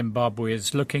community in Zimbabwe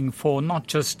is looking for, not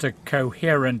just a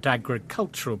coherent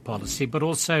agricultural policy, but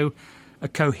also a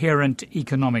coherent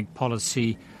economic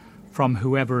policy from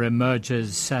whoever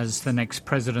emerges as the next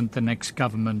president, the next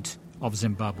government of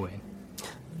Zimbabwe?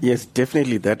 Yes,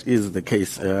 definitely that is the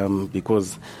case,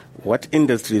 because what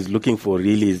industry is looking for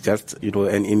really is just,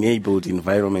 an enabled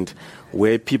environment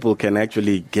where people can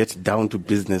actually get down to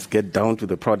business, get down to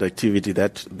the productivity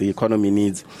that the economy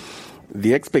needs.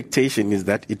 The expectation is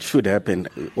that it should happen.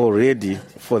 Already,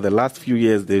 for the last few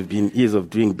years, there have been years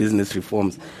of doing business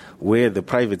reforms where the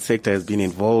private sector has been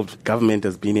involved, government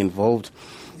has been involved.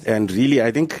 And really,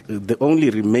 I think the only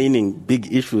remaining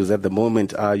big issues at the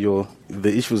moment are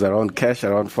the issues around cash,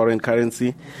 around foreign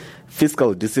currency,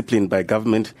 fiscal discipline by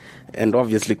government, and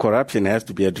obviously corruption has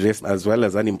to be addressed as well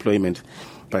as unemployment.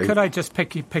 Could I just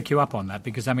pick you up on that?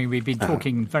 Because, we've been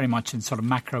talking very much in sort of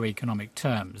macroeconomic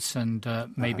terms, and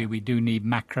maybe we do need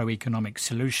macroeconomic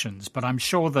solutions. But I'm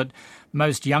sure that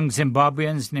most young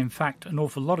Zimbabweans, and in fact an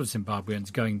awful lot of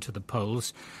Zimbabweans going to the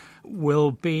polls,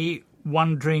 will be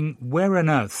wondering where on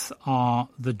earth are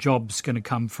the jobs going to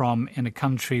come from in a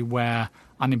country where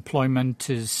unemployment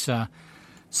is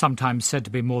sometimes said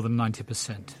to be more than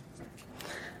 90%.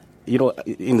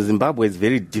 In Zimbabwe, it's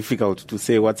very difficult to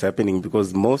say what's happening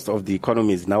because most of the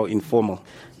economy is now informal.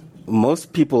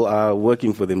 Most people are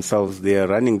working for themselves. They are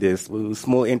running their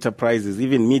small enterprises,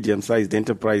 even medium-sized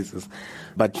enterprises.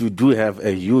 But you do have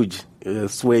a huge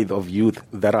swathe of youth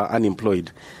that are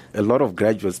unemployed. A lot of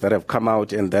graduates that have come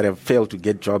out and that have failed to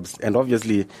get jobs. And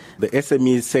obviously, the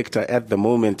SME sector at the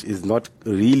moment is not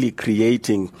really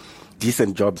creating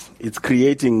decent jobs. It's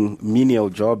creating menial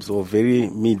jobs or very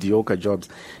mediocre jobs.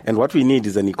 And what we need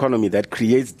is an economy that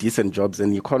creates decent jobs,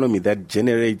 an economy that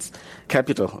generates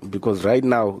capital, because right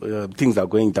now things are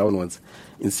going downwards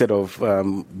instead of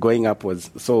going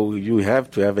upwards. So you have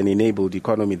to have an enabled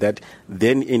economy that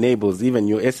then enables even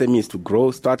your SMEs to grow,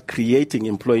 start creating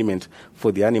employment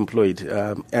for the unemployed.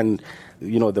 And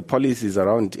the policies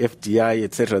around FDI,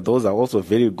 etc., those are also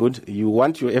very good. You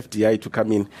want your FDI to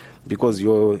come in because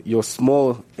your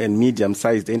small and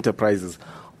medium-sized enterprises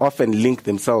often link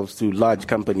themselves to large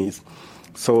companies.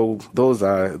 So those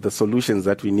are the solutions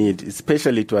that we need,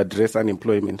 especially to address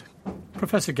unemployment.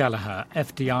 Professor Gallagher,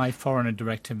 FDI, foreign and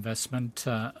direct investment,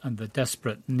 and the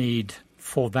desperate need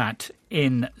for that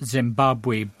in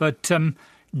Zimbabwe. But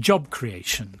job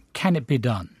creation, can it be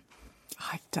done?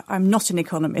 I'm not an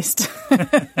economist.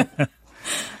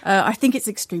 I think it's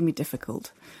extremely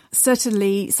difficult.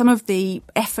 Certainly, some of the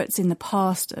efforts in the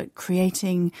past at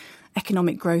creating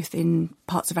economic growth in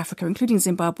parts of Africa, including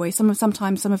Zimbabwe,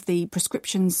 sometimes some of the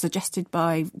prescriptions suggested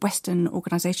by Western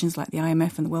organisations like the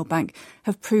IMF and the World Bank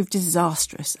have proved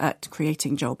disastrous at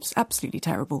creating jobs. Absolutely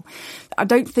terrible. I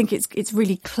don't think it's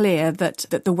really clear that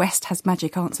the West has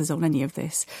magic answers on any of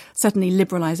this. Certainly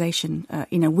liberalisation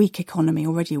in a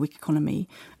already a weak economy,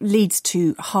 leads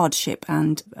to hardship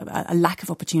and a lack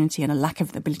of opportunity and a lack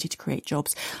of the ability to create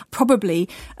jobs. Probably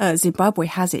Zimbabwe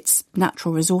has its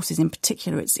natural resources, in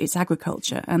particular its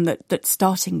agriculture, and that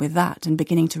starting with that and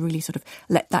beginning to really sort of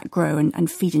let that grow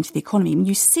and feed into the economy. I mean,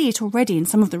 you see it already in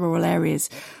some of the rural areas,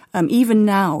 even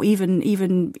now, even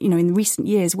in recent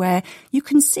years, where you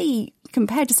can see,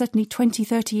 compared to certainly 20,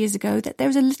 30 years ago, that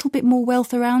there's a little bit more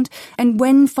wealth around. And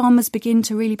when farmers begin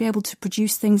to really be able to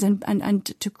produce things and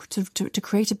to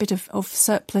create a bit of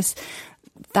surplus,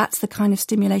 that's the kind of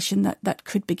stimulation that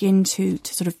could begin to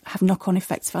sort of have knock-on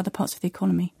effects for other parts of the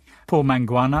economy. Paul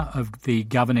Mangwana of the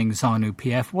governing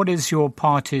ZANU-PF, what is your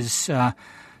party's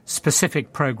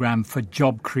specific programme for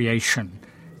job creation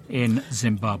in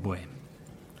Zimbabwe?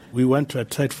 We want to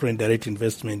attract foreign direct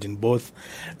investment in both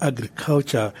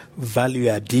agriculture, value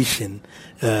addition,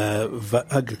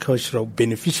 agricultural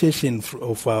beneficiation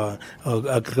of our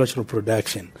agricultural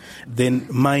production. Then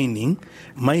mining.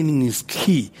 Mining is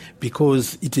key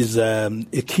because it is a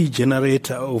key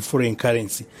generator of foreign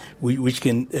currency, which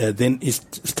can then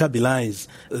stabilize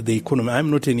the economy.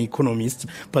 I'm not an economist,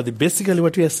 but basically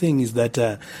what we are saying is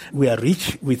that we are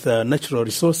rich with natural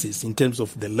resources in terms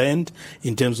of the land,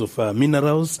 in terms of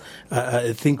minerals,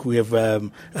 I think we have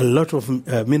a lot of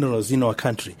minerals in our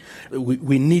country.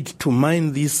 We need to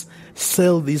mine this,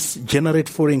 sell this, generate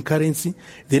foreign currency.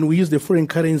 Then we use the foreign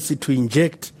currency to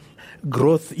inject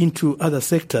growth into other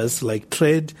sectors like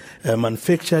trade,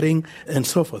 manufacturing, and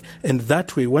so forth. And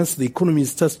that way, once the economy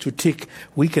starts to tick,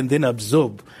 we can then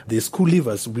absorb the school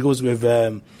leavers, because we have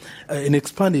an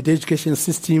expanded education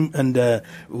system, and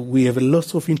we have a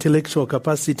lot of intellectual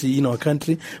capacity in our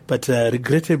country. But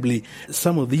regrettably,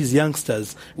 some of these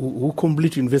youngsters who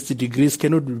complete university degrees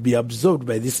cannot be absorbed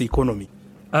by this economy.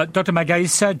 Dr.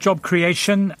 Magaisa, job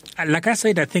creation. Like I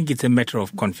said, I think it's a matter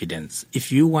of confidence.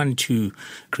 If you want to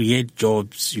create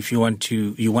jobs, if you want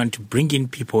to bring in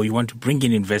people, you want to bring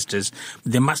in investors,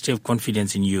 they must have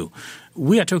confidence in you.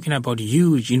 We are talking about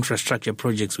huge infrastructure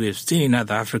projects we have seen in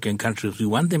other African countries. We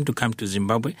want them to come to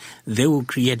Zimbabwe. They will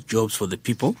create jobs for the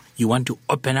people. You want to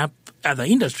open up other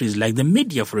industries like the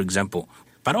media, for example.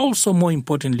 But also, more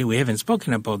importantly, we haven't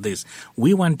spoken about this.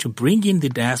 We want to bring in the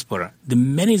diaspora, the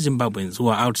many Zimbabweans who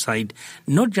are outside,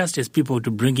 not just as people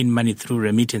to bring in money through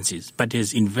remittances, but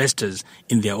as investors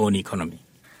in their own economy.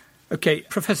 Okay,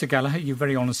 Professor Gallagher, you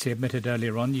very honestly admitted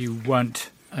earlier on you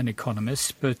weren't an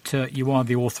economist, but you are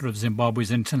the author of Zimbabwe's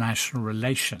International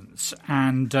Relations.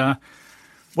 And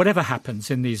whatever happens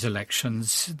in these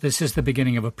elections, this is the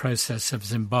beginning of a process of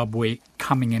Zimbabwe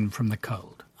coming in from the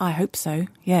cold. I hope so,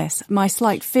 yes. My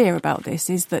slight fear about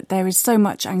this is that there is so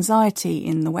much anxiety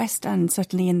in the West and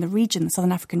certainly in the region, the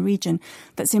Southern African region,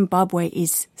 that Zimbabwe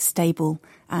is stable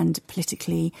and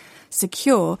politically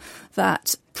secure,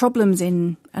 that problems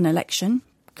in an election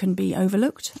can be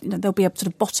overlooked. There'll be a sort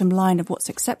of bottom line of what's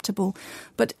acceptable.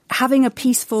 But having a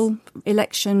peaceful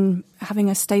election, having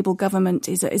a stable government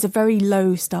is a very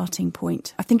low starting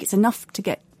point. I think it's enough to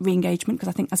get re-engagement, because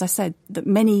I think, as I said, that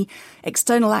many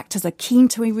external actors are keen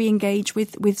to re-engage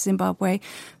with Zimbabwe.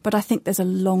 But I think there's a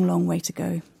long, long way to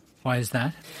go. Why is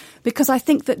that? Because I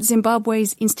think that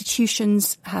Zimbabwe's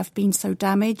institutions have been so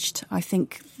damaged. I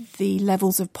think the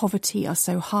levels of poverty are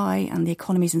so high and the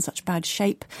economy is in such bad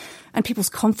shape and people's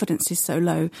confidence is so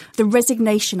low. The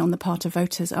resignation on the part of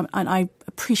voters, and I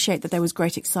appreciate that there was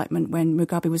great excitement when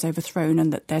Mugabe was overthrown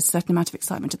and that there's a certain amount of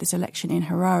excitement at this election in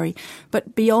Harare.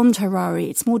 But beyond Harare,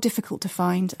 it's more difficult to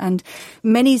find. And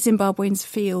many Zimbabweans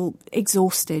feel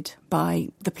exhausted by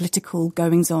the political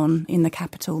goings-on in the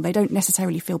capital. They don't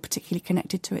necessarily feel particularly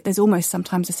connected to it. There's almost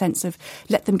sometimes a sense of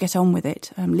let them get on with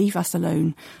it, leave us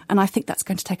alone. And I think that's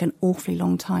going to take an awfully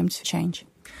long time to change.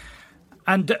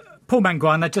 And Paul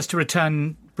Mangwana, just to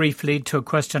return briefly to a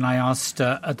question I asked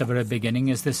at the very beginning,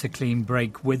 is this a clean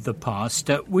break with the past?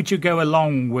 Would you go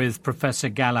along with Professor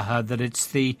Gallagher that it's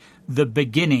the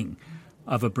beginning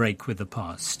of a break with the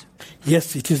past?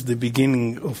 Yes, it is the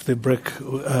beginning of the break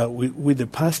with the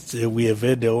past. We have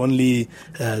had only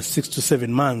 6 to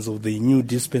 7 months of the new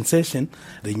dispensation.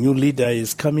 The new leader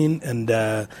is coming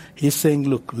and he's saying,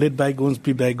 look, let bygones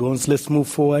be bygones. Let's move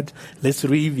forward. Let's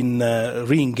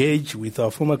re-engage with our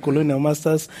former colonial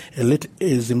masters and let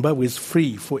Zimbabwe is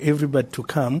free for everybody to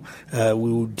come. We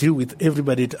will deal with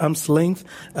everybody at arm's length,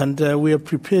 and we are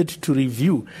prepared to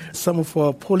review some of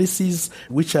our policies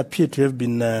which appear to have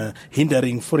been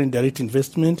hindering foreign direct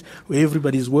investment, where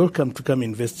everybody is welcome to come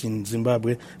invest in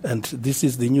Zimbabwe, and this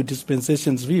is the new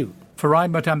dispensation's view. Farai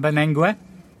Mnangagwa?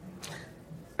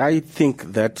 I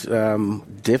think that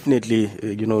definitely,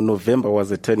 November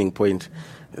was a turning point.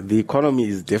 The economy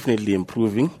is definitely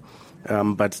improving,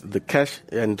 but the cash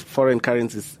and foreign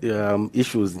currencies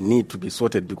issues need to be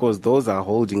sorted, because those are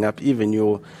holding up even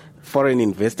your foreign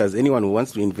investors. Anyone who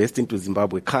wants to invest into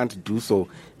Zimbabwe can't do so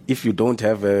if you don't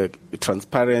have a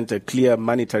transparent, a clear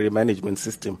monetary management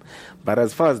system. But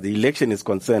as far as the election is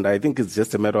concerned, I think it's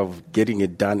just a matter of getting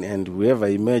it done, and whoever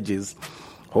emerges,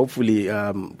 hopefully,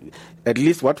 at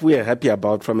least what we are happy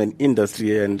about from an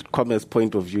industry and commerce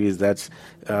point of view is that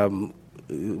Mr.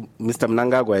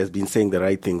 Mnangagwa has been saying the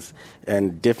right things,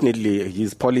 and definitely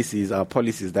his policies are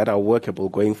policies that are workable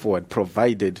going forward,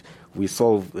 provided we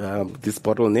solve this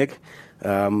bottleneck.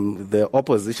 The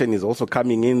opposition is also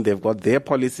coming in. They've got their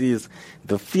policies.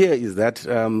 The fear is that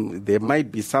there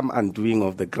might be some undoing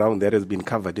of the ground that has been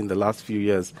covered in the last few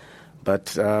years.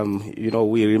 But,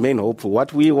 we remain hopeful.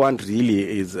 What we want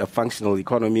really is a functional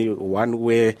economy, one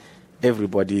where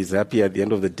everybody is happy at the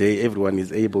end of the day. Everyone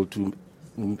is able to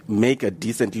make a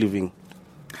decent living.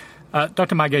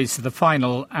 Dr. Magaisa, the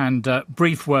final and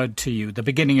brief word to you, the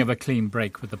beginning of a clean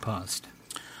break with the past.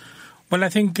 Well, I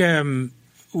think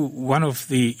one of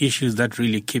the issues that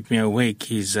really keep me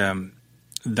awake is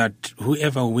that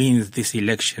whoever wins this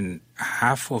election,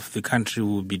 half of the country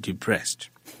will be depressed.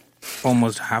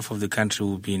 almost half of the country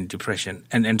will be in depression.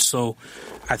 And so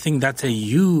I think that's a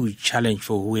huge challenge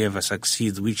for whoever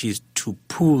succeeds, which is to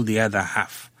pull the other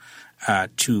half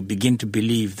to begin to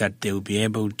believe that they will be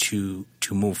able to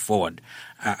move forward.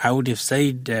 I would have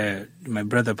said, my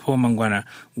brother Paul Mangwana,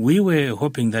 we were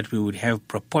hoping that we would have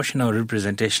proportional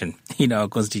representation in our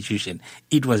constitution.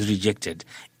 It was rejected.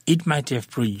 It might have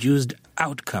produced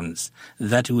outcomes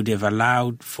that would have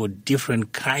allowed for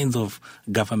different kinds of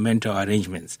governmental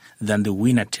arrangements than the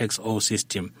winner-takes-all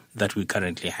system that we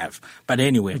currently have. But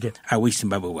anyway, I wish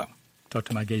Zimbabwe well.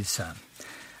 Dr. Magisa.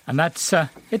 And that's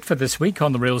it for this week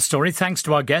on The Real Story. Thanks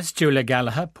to our guests, Julia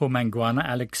Gallagher, Paul Mangwana,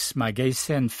 Alex Magese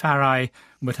and Farai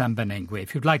Mutambanengwe.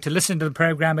 If you'd like to listen to the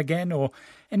programme again or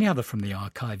any other from the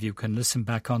archive, you can listen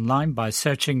back online by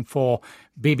searching for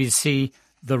BBC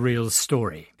The Real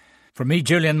Story. From me,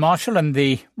 Julian Marshall, and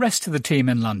the rest of the team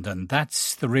in London,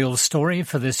 that's The Real Story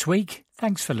for this week.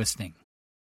 Thanks for listening.